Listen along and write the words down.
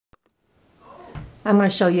I'm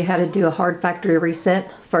going to show you how to do a hard factory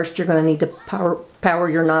reset. First, you're going to need to power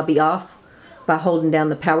your Nabi off by holding down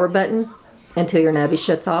the power button until your Nabi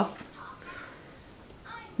shuts off.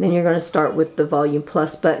 Then you're going to start with the volume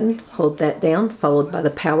plus button. Hold that down, followed by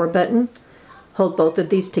the power button. Hold both of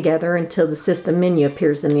these together until the system menu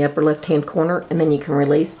appears in the upper left hand corner, and then you can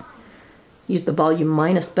release. Use the volume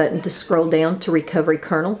minus button to scroll down to recovery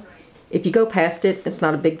kernel. If you go past it, it's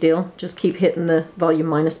not a big deal. Just keep hitting the volume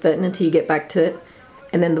minus button until you get back to it,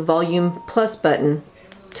 and then the volume plus button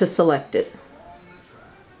to select it.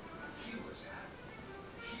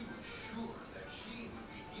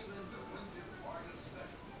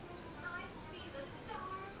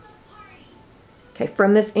 Okay,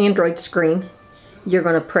 from this Android screen, you're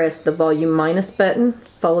going to press the volume minus button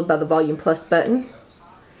followed by the volume plus button,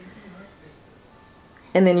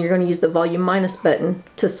 and then you're going to use the volume minus button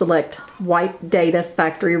to select wipe data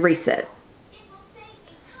factory reset.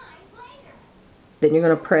 Then you're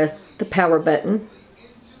going to press the power button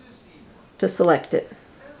to select it.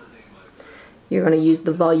 You're going to use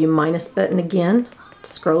the volume minus button again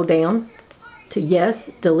to scroll down to yes,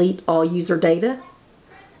 delete all user data,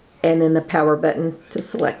 and then the power button to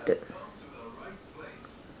select it.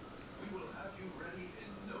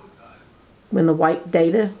 When the wipe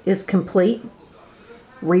data is complete,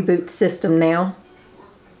 Reboot System Now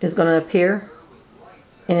is going to appear,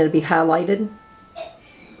 and it'll be highlighted,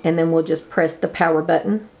 and then we'll just press the power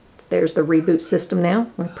button. There's the Reboot System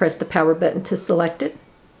Now. We'll press the power button to select it.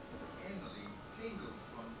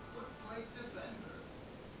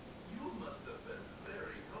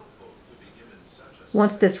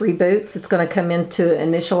 Once this reboots, it's going to come into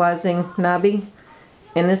initializing Nabi,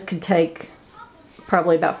 and this could take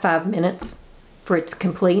probably about 5 minutes for it to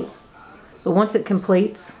complete. But once it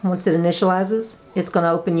completes, once it initializes, it's going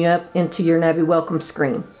to open you up into your Nabi welcome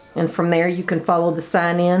screen. And from there you can follow the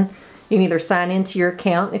sign in. You can either sign into your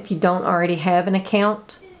account. If you don't already have an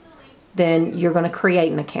account, then you're going to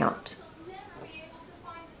create an account.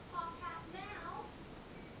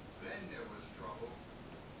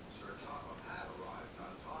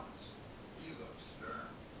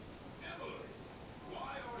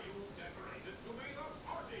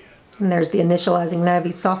 And there's the initializing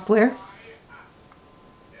Nabi software.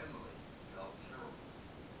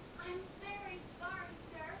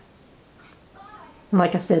 And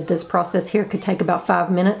like I said, this process here could take about 5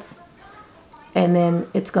 minutes, and then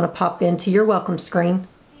it's going to pop into your welcome screen,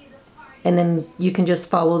 and then you can just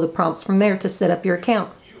follow the prompts from there to set up your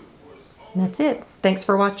account. And that's it. Thanks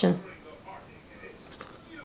for watching.